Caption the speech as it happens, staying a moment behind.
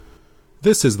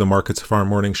This is the Markets Farm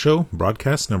Morning Show,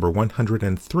 broadcast number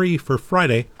 103 for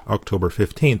Friday, October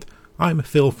 15th. I'm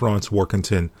Phil Franz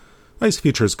Warkentin. ICE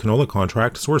Futures canola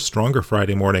contracts were stronger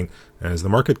Friday morning as the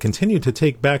market continued to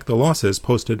take back the losses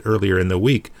posted earlier in the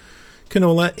week.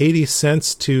 Canola 80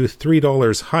 cents to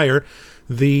 $3 higher.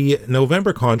 The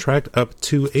November contract up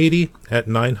 $2.80 at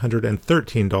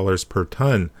 $913 per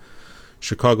ton.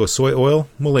 Chicago soy oil,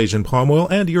 Malaysian palm oil,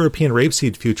 and European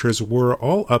rapeseed futures were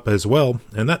all up as well,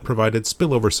 and that provided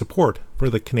spillover support for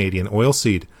the Canadian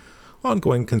oilseed.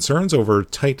 Ongoing concerns over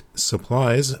tight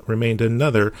supplies remained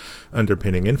another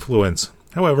underpinning influence.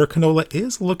 However, canola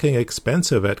is looking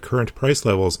expensive at current price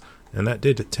levels, and that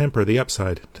did temper the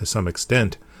upside to some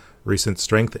extent. Recent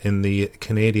strength in the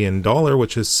Canadian dollar,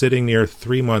 which is sitting near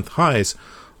 3-month highs,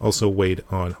 also weighed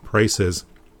on prices.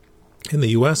 In the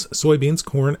U.S., soybeans,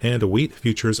 corn, and wheat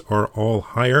futures are all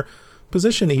higher.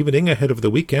 Position evening ahead of the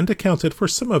weekend accounted for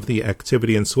some of the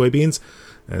activity in soybeans,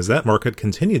 as that market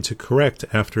continued to correct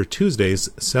after Tuesday's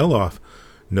sell-off.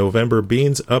 November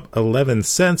beans up 11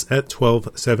 cents at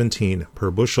 $12.17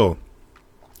 per bushel.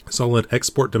 Solid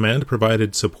export demand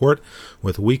provided support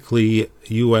with weekly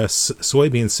U.S.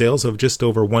 soybean sales of just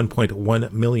over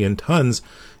 1.1 million tons,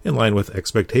 in line with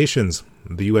expectations.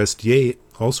 The USDA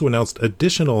also announced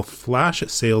additional flash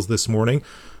sales this morning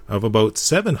of about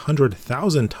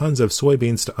 700,000 tons of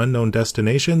soybeans to unknown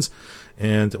destinations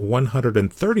and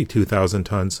 132,000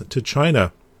 tons to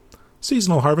China.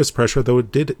 Seasonal harvest pressure, though,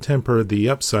 did temper the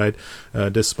upside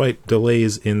despite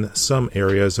delays in some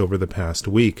areas over the past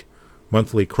week.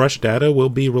 Monthly crush data will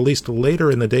be released later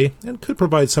in the day and could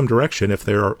provide some direction if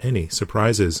there are any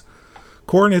surprises.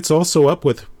 Corn, it's also up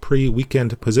with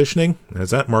pre-weekend positioning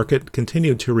as that market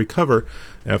continued to recover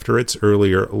after its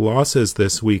earlier losses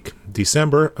this week.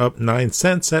 December up 9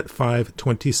 cents at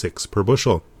 $5.26 per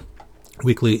bushel.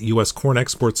 Weekly U.S. corn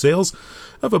export sales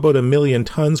of about 1 million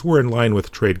tons were in line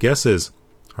with trade guesses.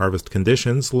 Harvest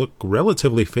conditions look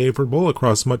relatively favorable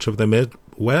across much of the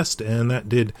Midwest, and that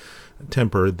did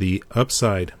temper the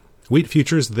upside. Wheat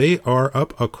futures, they are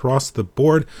up across the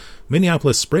board.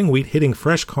 Minneapolis spring wheat hitting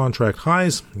fresh contract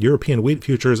highs. European wheat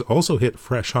futures also hit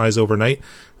fresh highs overnight,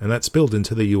 and that spilled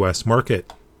into the U.S.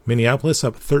 market. Minneapolis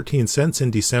up 13 cents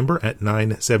in December at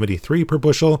 $9.73 per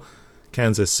bushel.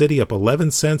 Kansas City up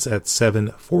 11 cents at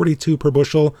 $7.42 per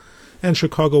bushel. And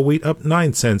Chicago wheat up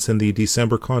 9 cents in the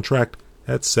December contract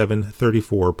at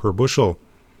 $7.34 per bushel.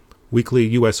 Weekly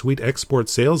U.S. wheat export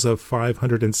sales of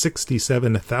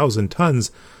 567,000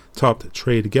 tons topped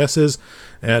trade guesses,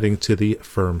 adding to the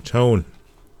firm tone.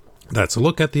 That's a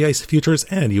look at the ICE futures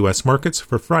and U.S. markets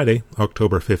for Friday,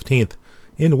 October 15th.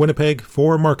 In Winnipeg,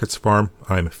 for Markets Farm,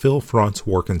 I'm Phil Franz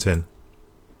Warkentin.